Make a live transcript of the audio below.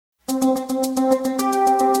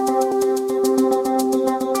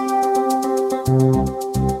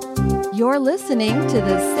listening to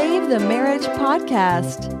the Save the Marriage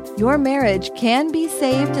podcast. Your marriage can be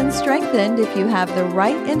saved and strengthened if you have the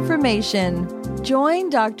right information. Join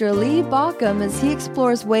Dr. Lee Baucom as he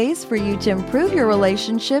explores ways for you to improve your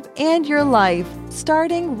relationship and your life,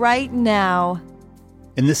 starting right now.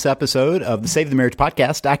 In this episode of the Save the Marriage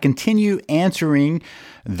podcast, I continue answering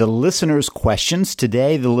the listeners' questions.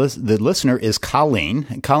 Today, the listener is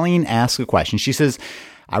Colleen. Colleen asks a question. She says,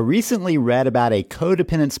 I recently read about a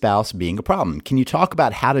codependent spouse being a problem. Can you talk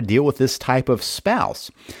about how to deal with this type of spouse?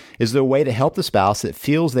 Is there a way to help the spouse that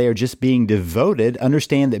feels they are just being devoted,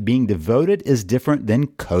 understand that being devoted is different than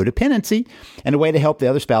codependency, and a way to help the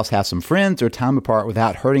other spouse have some friends or time apart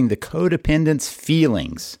without hurting the codependent's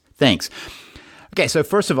feelings? Thanks. Okay, so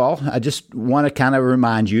first of all, I just want to kind of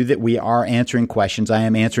remind you that we are answering questions. I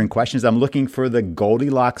am answering questions. I'm looking for the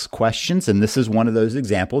Goldilocks questions, and this is one of those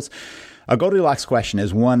examples. A Goldilocks question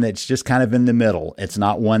is one that's just kind of in the middle. It's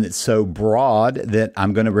not one that's so broad that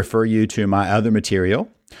I'm going to refer you to my other material,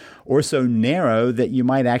 or so narrow that you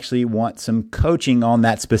might actually want some coaching on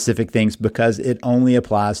that specific things because it only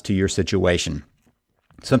applies to your situation.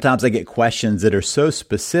 Sometimes I get questions that are so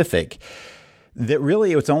specific that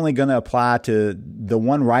really it's only going to apply to the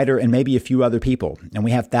one writer and maybe a few other people. And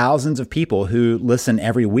we have thousands of people who listen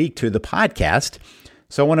every week to the podcast.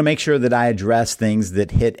 So I want to make sure that I address things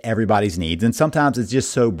that hit everybody's needs. And sometimes it's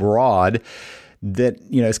just so broad that,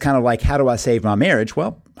 it's kind of like, how do I save my marriage?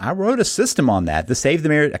 Well, I wrote a system on that. I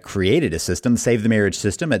created a system, the Save the Marriage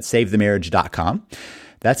system at savethemarriage.com.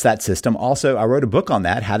 That's that system. Also, I wrote a book on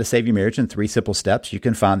that, How to Save Your Marriage in 3 Simple Steps. You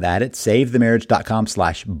can find that at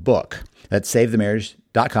savethemarriage.com/book. That's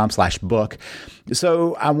savethemarriage.com/book.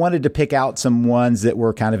 So I wanted to pick out some ones that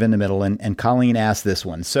were kind of in the middle, and Colleen asked this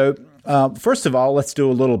one. So first of all, let's do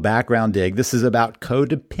a little background dig. This is about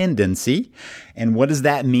codependency, and what does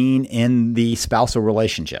that mean in the spousal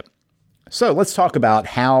relationship? So let's talk about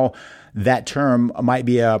how that term might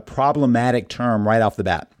be a problematic term right off the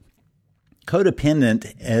bat.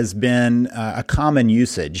 Codependent has been a common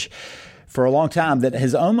usage for a long time that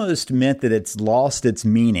has almost meant that it's lost its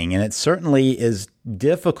meaning. And it certainly is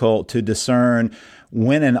difficult to discern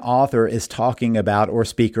when an author is talking about, or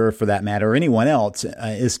speaker for that matter, or anyone else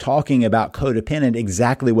is talking about codependent,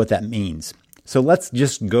 exactly what that means. So let's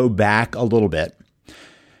just go back a little bit.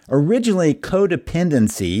 Originally,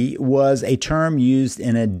 codependency was a term used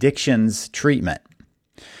in addictions treatment.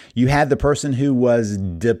 You had the person who was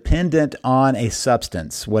dependent on a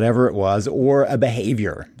substance, whatever it was, or a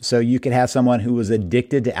behavior. So you could have someone who was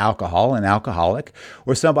addicted to alcohol, an alcoholic,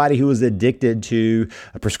 or somebody who was addicted to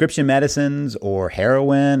prescription medicines or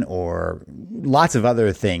heroin or lots of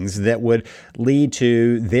other things that would lead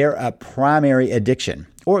to their primary addiction.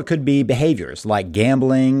 Or it could be behaviors like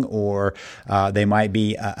gambling, or they might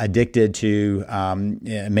be addicted to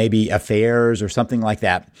maybe affairs or something like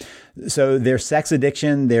that. So their sex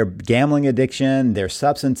addiction, their gambling addiction, their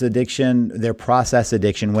substance addiction, their process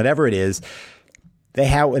addiction, whatever it is, they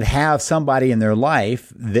would have somebody in their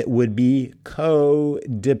life that would be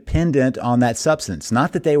codependent on that substance.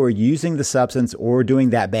 Not that they were using the substance or doing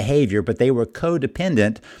that behavior, but they were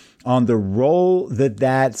codependent on the role that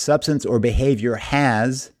that substance or behavior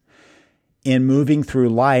has in moving through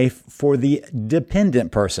life for the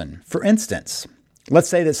dependent person. For instance, let's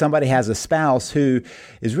say that somebody has a spouse who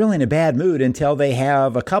is really in a bad mood until they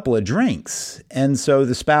have a couple of drinks. And so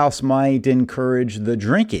the spouse might encourage the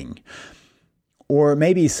drinking. Or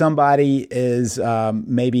maybe somebody is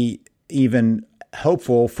maybe even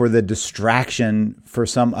hopeful for the distraction for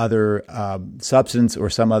some other substance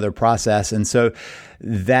or some other process. And so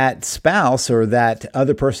that spouse or that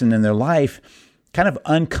other person in their life kind of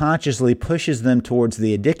unconsciously pushes them towards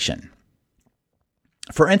the addiction.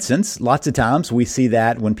 For instance, lots of times we see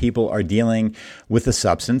that when people are dealing with a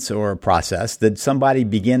substance or a process, that somebody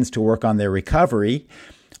begins to work on their recovery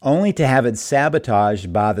only to have it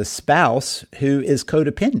sabotaged by the spouse who is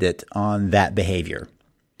codependent on that behavior.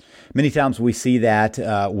 Many times we see that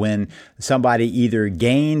when somebody either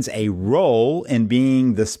gains a role in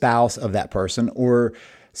being the spouse of that person, or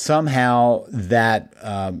somehow that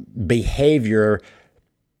behavior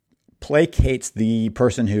placates the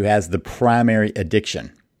person who has the primary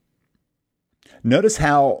addiction. Notice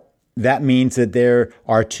how that means that there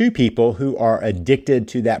are two people who are addicted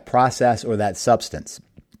to that process or that substance.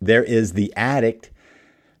 There is the addict,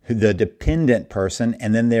 the dependent person,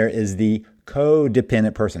 and then there is the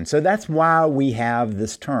codependent person. So that's why we have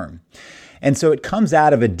this term. And so it comes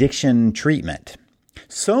out of addiction treatment.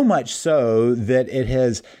 So much so that it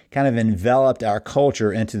has kind of enveloped our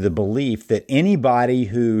culture into the belief that anybody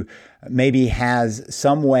who maybe has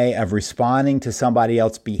some way of responding to somebody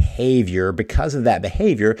else's behavior because of that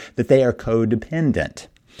behavior, that they are codependent.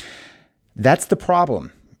 That's the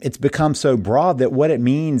problem. It's become so broad that what it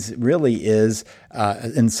means really is,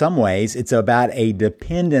 in some ways, it's about a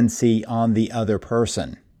dependency on the other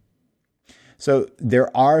person. So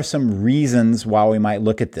there are some reasons why we might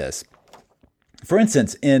look at this. For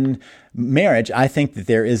instance, in marriage, I think that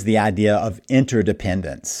there is the idea of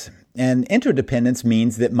interdependence. And interdependence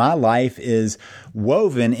means that my life is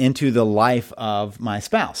woven into the life of my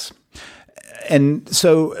spouse. And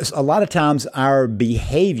so a lot of times our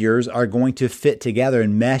behaviors are going to fit together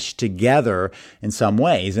and mesh together in some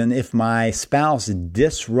ways. And if my spouse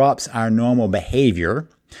disrupts our normal behavior,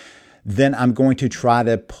 then I'm going to try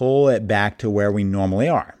to pull it back to where we normally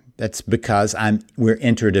are. That's because we're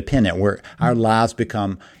interdependent. Our lives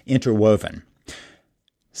become interwoven.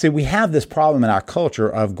 See, we have this problem in our culture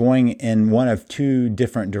of going in one of two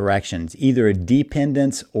different directions, either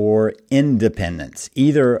dependence or independence.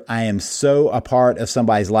 Either I am so a part of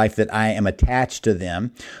somebody's life that I am attached to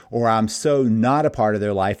them, or I'm so not a part of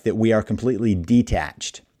their life that we are completely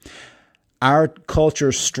detached. Our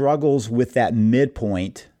culture struggles with that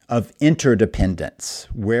midpoint of interdependence,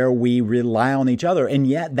 where we rely on each other, and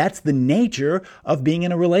yet that's the nature of being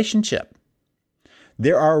in a relationship.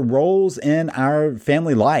 There are roles in our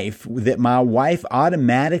family life that my wife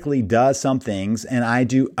automatically does some things and I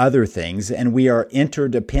do other things, and we are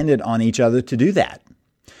interdependent on each other to do that.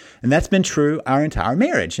 And that's been true our entire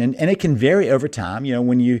marriage. And it can vary over time. You know,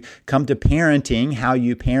 when you come to parenting, how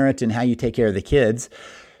you parent and how you take care of the kids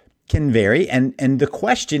can vary. And the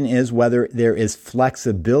question is whether there is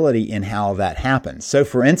flexibility in how that happens. So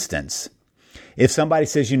for instance, if somebody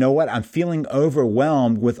says, you know what, I'm feeling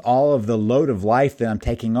overwhelmed with all of the load of life that I'm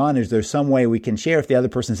taking on, is there some way we can share? If the other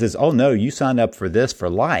person says, oh no, you signed up for this for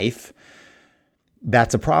life,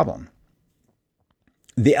 that's a problem.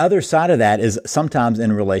 The other side of that is sometimes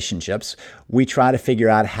in relationships, we try to figure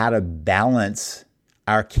out how to balance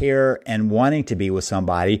our care and wanting to be with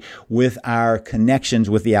somebody with our connections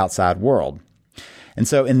with the outside world. And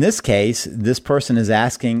so in this case, this person is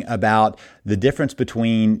asking about the difference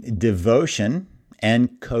between devotion and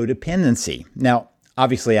codependency. Now,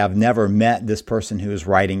 obviously, I've never met this person who is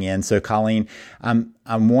writing in. So, Colleen, I'm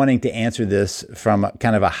wanting to answer this from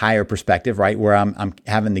kind of a higher perspective, right, where I'm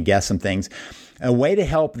having to guess some things. A way to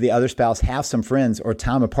help the other spouse have some friends or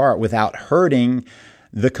time apart without hurting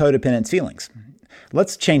the codependent feelings.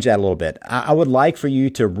 Let's change that a little bit. I would like for you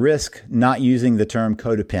to risk not using the term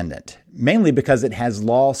codependent, mainly because it has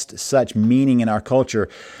lost such meaning in our culture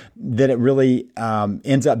that it really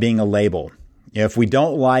ends up being a label. If we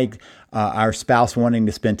don't like our spouse wanting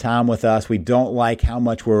to spend time with us, we don't like how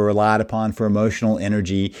much we're relied upon for emotional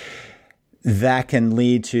energy, that can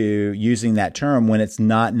lead to using that term when it's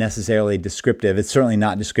not necessarily descriptive. It's certainly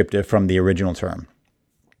not descriptive from the original term.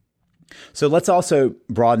 So let's also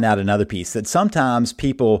broaden out another piece, that sometimes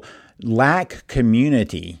people lack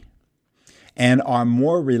community and are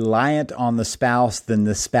more reliant on the spouse than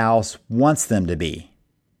the spouse wants them to be.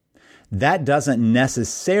 That doesn't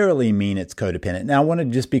necessarily mean it's codependent. Now, I want to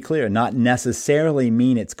just be clear, not necessarily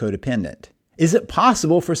mean it's codependent. Is it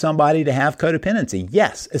possible for somebody to have codependency?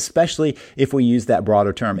 Yes, especially if we use that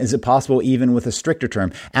broader term. Is it possible even with a stricter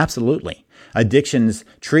term? Absolutely. Addictions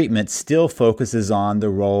treatment still focuses on the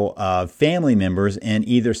role of family members in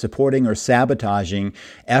either supporting or sabotaging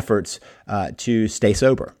efforts to stay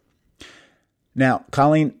sober. Now,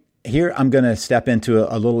 Colleen, here I'm going to step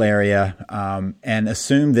into a little area and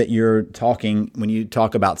assume that you're talking, when you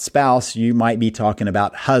talk about spouse, you might be talking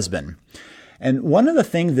about husband. And one of the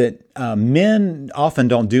things that men often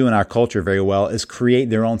don't do in our culture very well is create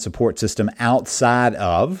their own support system outside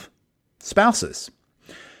of spouses.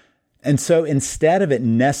 And so instead of it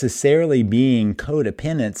necessarily being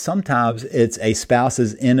codependent, sometimes it's a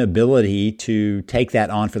spouse's inability to take that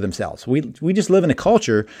on for themselves. We just live in a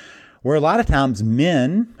culture where a lot of times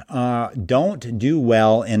men don't do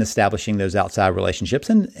well in establishing those outside relationships.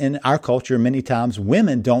 And in our culture, many times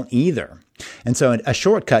women don't either. And so a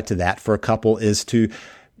shortcut to that for a couple is to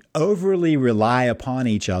overly rely upon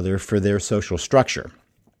each other for their social structure.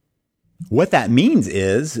 What that means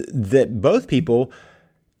is that both people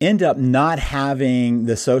end up not having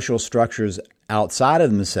the social structures outside of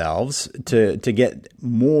themselves to get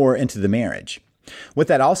more into the marriage. What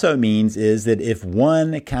that also means is that if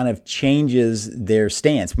one kind of changes their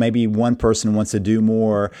stance, maybe one person wants to do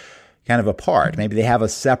more kind of apart, maybe they have a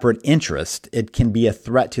separate interest, it can be a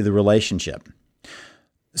threat to the relationship.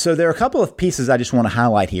 So there are a couple of pieces I just want to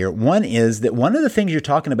highlight here. One is that one of the things you're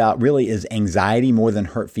talking about really is anxiety more than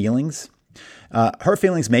hurt feelings. Hurt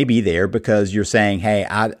feelings may be there because you're saying, hey,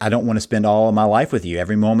 I don't want to spend all of my life with you,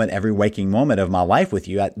 every moment, every waking moment of my life with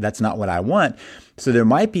you. That's not what I want. So there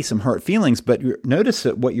might be some hurt feelings, but notice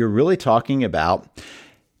that what you're really talking about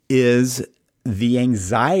is the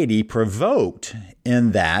anxiety provoked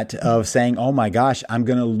in that of saying, oh my gosh, I'm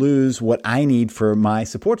going to lose what I need for my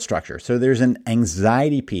support structure. So there's an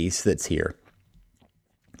anxiety piece that's here.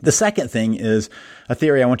 The second thing is a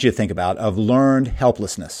theory I want you to think about of learned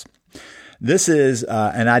helplessness. This is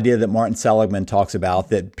an idea that Martin Seligman talks about,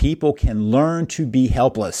 that people can learn to be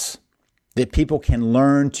helpless, that people can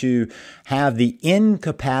learn to have the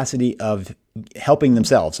incapacity of helping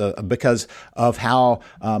themselves because of how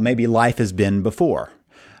maybe life has been before.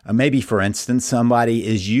 Maybe, for instance, somebody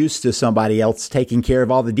is used to somebody else taking care of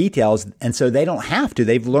all the details, and so they don't have to.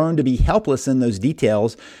 They've learned to be helpless in those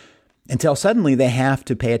details until suddenly they have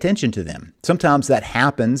to pay attention to them. Sometimes that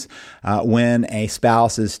happens when a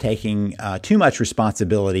spouse is taking too much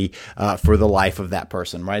responsibility for the life of that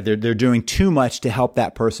person, right? They're doing too much to help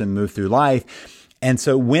that person move through life. And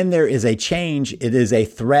so when there is a change, it is a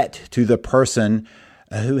threat to the person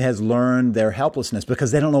who has learned their helplessness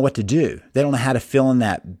because they don't know what to do. They don't know how to fill in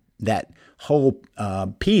that whole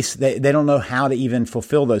piece. They don't know how to even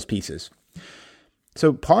fulfill those pieces.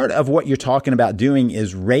 So part of what you're talking about doing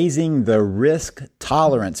is raising the risk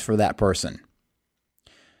tolerance for that person.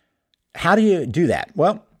 How do you do that?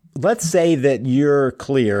 Well, let's say that you're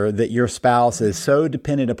clear that your spouse is so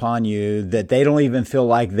dependent upon you that they don't even feel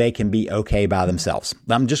like they can be okay by themselves.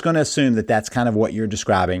 I'm just going to assume that that's kind of what you're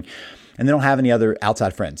describing, and they don't have any other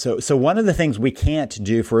outside friends. So one of the things we can't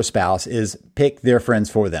do for a spouse is pick their friends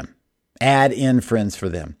for them, add in friends for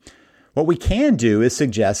them. What we can do is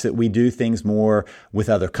suggest that we do things more with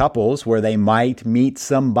other couples where they might meet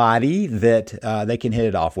somebody that they can hit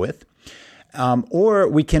it off with. Or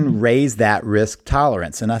we can raise that risk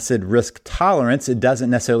tolerance. And I said risk tolerance, it doesn't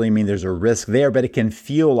necessarily mean there's a risk there, but it can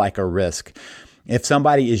feel like a risk. If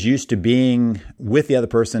somebody is used to being with the other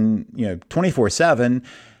person, 24/7,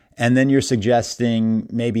 and then you're suggesting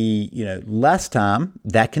maybe, less time,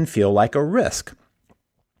 that can feel like a risk.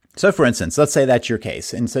 So for instance, let's say that's your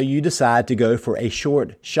case. And so you decide to go for a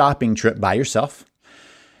short shopping trip by yourself.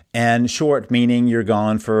 And short meaning you're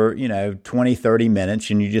gone for, 20, 30 minutes,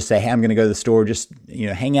 and you just say, hey, I'm going to go to the store, just,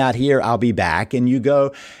 hang out here, I'll be back. And you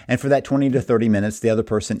go, and for that 20 to 30 minutes, the other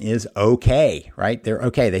person is okay, right? They're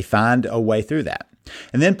okay. They find a way through that.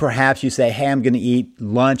 And then perhaps you say, hey, I'm going to eat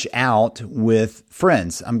lunch out with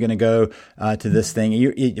friends. I'm going to go to this thing.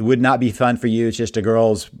 It would not be fun for you. It's just a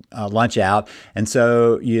girls' lunch out. And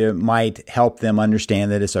so you might help them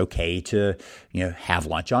understand that it's okay to, have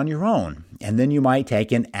lunch on your own. And then you might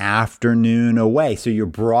take an afternoon away. So you're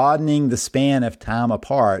broadening the span of time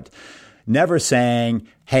apart, never saying,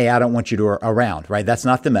 hey, I don't want you around, right? That's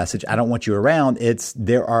not the message. I don't want you around. It's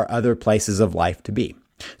there are other places of life to be.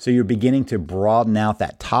 So you're beginning to broaden out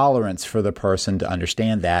that tolerance for the person to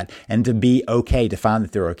understand that and to be okay, to find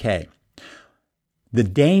that they're okay. The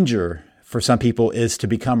danger for some people is to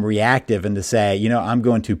become reactive and to say, I'm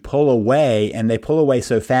going to pull away, and they pull away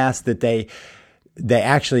so fast that they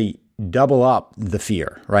actually double up the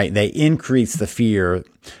fear, right? They increase the fear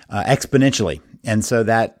exponentially. And so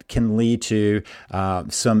that can lead to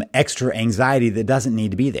some extra anxiety that doesn't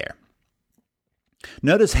need to be there.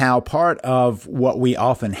 Notice how part of what we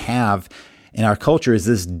often have in our culture is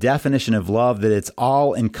this definition of love that it's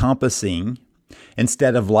all encompassing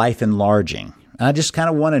instead of life enlarging. And I just kind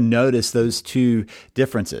of want to notice those two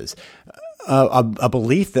differences. A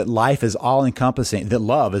belief that life is all encompassing, that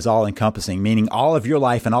love is all encompassing, meaning all of your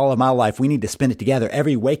life and all of my life, we need to spend it together.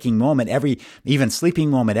 Every waking moment, every even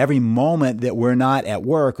sleeping moment, every moment that we're not at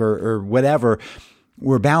work or whatever,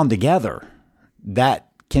 we're bound together. That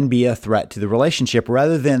can be a threat to the relationship,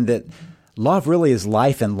 rather than that love really is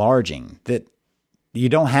life enlarging, that you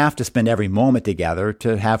don't have to spend every moment together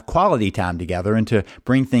to have quality time together and to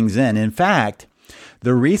bring things in. In fact,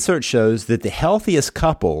 the research shows that the healthiest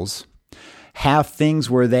couples have things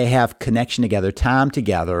where they have connection together, time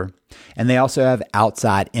together, and they also have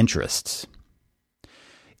outside interests.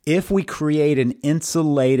 If we create an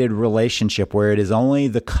insulated relationship where it is only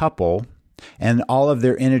the couple and all of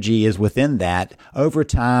their energy is within that, over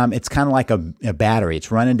time, it's kind of like a battery. It's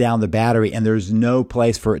running down the battery, and there's no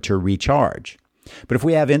place for it to recharge. But if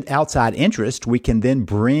we have outside interest, we can then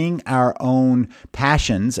bring our own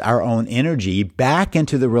passions, our own energy back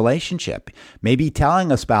into the relationship. Maybe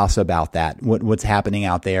telling a spouse about that, what's happening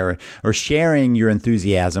out there, or sharing your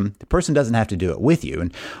enthusiasm. The person doesn't have to do it with you.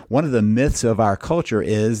 And one of the myths of our culture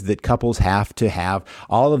is that couples have to have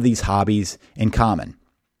all of these hobbies in common.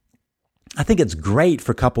 I think it's great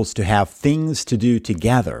for couples to have things to do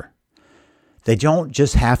together. They don't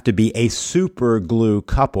just have to be a super glue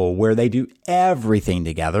couple where they do everything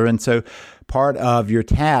together. And so part of your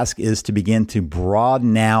task is to begin to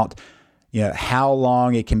broaden out, how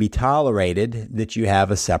long it can be tolerated that you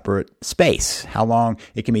have a separate space, how long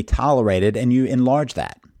it can be tolerated, and you enlarge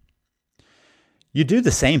that. You do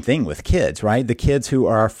the same thing with kids, right? The kids who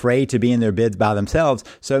are afraid to be in their beds by themselves.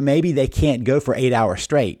 So maybe they can't go for 8 hours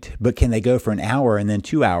straight, but can they go for an hour and then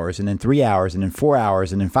 2 hours and then 3 hours and then 4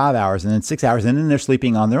 hours and then 5 hours and then 6 hours and then they're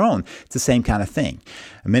sleeping on their own? It's the same kind of thing.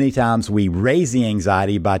 Many times we raise the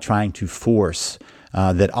anxiety by trying to force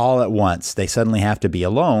that all at once they suddenly have to be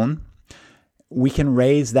alone. We can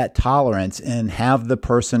raise that tolerance and have the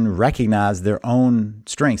person recognize their own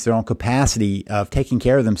strengths, their own capacity of taking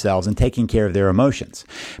care of themselves and taking care of their emotions.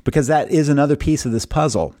 Because that is another piece of this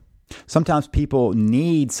puzzle. Sometimes people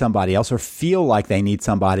need somebody else or feel like they need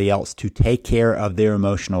somebody else to take care of their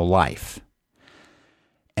emotional life.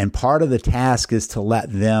 And part of the task is to let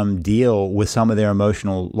them deal with some of their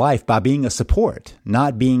emotional life by being a support,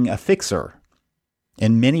 not being a fixer.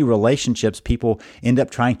 In many relationships, people end up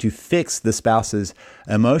trying to fix the spouse's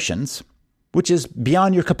emotions, which is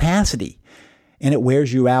beyond your capacity, and it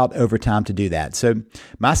wears you out over time to do that. So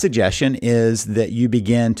my suggestion is that you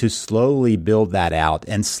begin to slowly build that out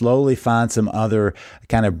and slowly find some other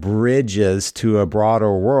kind of bridges to a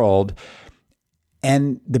broader world.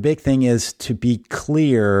 And the big thing is to be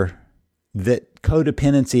clear that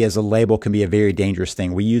codependency as a label can be a very dangerous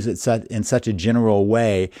thing. We use it in such a general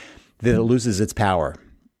way that it loses its power.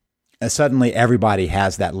 And suddenly everybody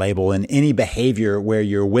has that label, and any behavior where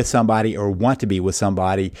you're with somebody or want to be with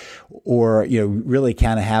somebody or really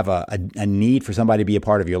kind of have a need for somebody to be a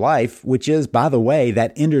part of your life, which is, by the way,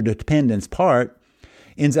 that interdependence part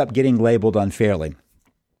ends up getting labeled unfairly.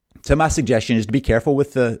 So my suggestion is to be careful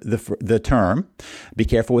with the term, be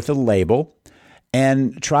careful with the label,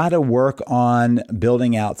 and try to work on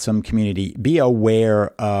building out some community. Be aware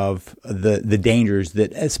of the dangers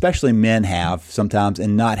that especially men have sometimes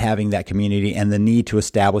in not having that community and the need to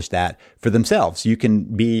establish that for themselves. You can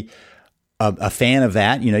be a fan of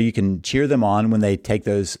that. You can cheer them on when they take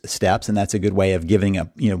those steps, and that's a good way of giving up.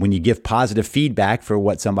 When you give positive feedback for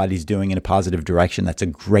what somebody's doing in a positive direction, that's a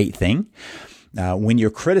great thing. When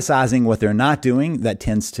you're criticizing what they're not doing, that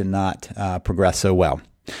tends to not progress so well.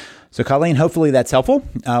 So Colleen, hopefully that's helpful.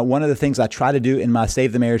 One of the things I try to do in my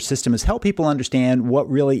Save the Marriage system is help people understand what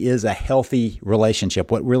really is a healthy relationship,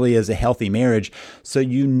 what really is a healthy marriage, so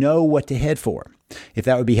you know what to head for. If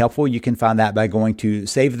that would be helpful, you can find that by going to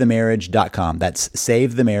savethemarriage.com. That's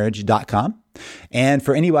savethemarriage.com. And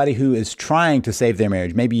for anybody who is trying to save their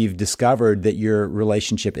marriage, maybe you've discovered that your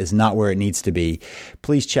relationship is not where it needs to be,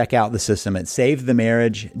 please check out the system at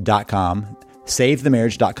savethemarriage.com.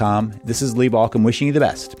 savethemarriage.com. This is Lee Balcom wishing you the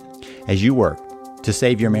best as you work to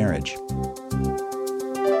save your marriage.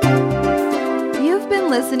 You've been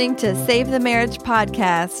listening to Save the Marriage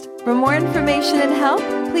podcast. For more information and help,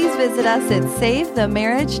 please visit us at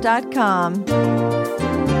savethemarriage.com.